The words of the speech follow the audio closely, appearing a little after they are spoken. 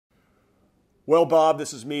Well, Bob,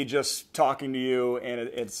 this is me just talking to you, and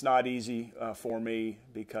it's not easy for me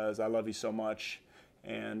because I love you so much,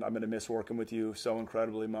 and I'm going to miss working with you so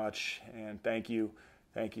incredibly much. And thank you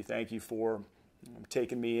for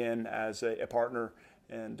taking me in as a partner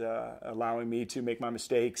and allowing me to make my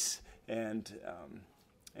mistakes and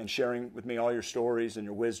sharing with me all your stories and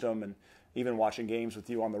your wisdom, and even watching games with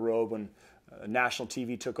you on the road when national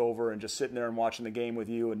TV took over, and just sitting there and watching the game with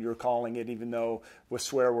you, and you're calling it, even though with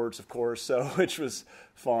swear words, of course, so which was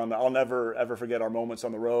fun. I'll never ever forget our moments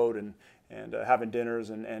on the road, and having dinners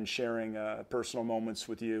and sharing personal moments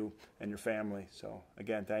with you and your family. So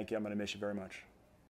again, thank you. I'm going to miss you very much.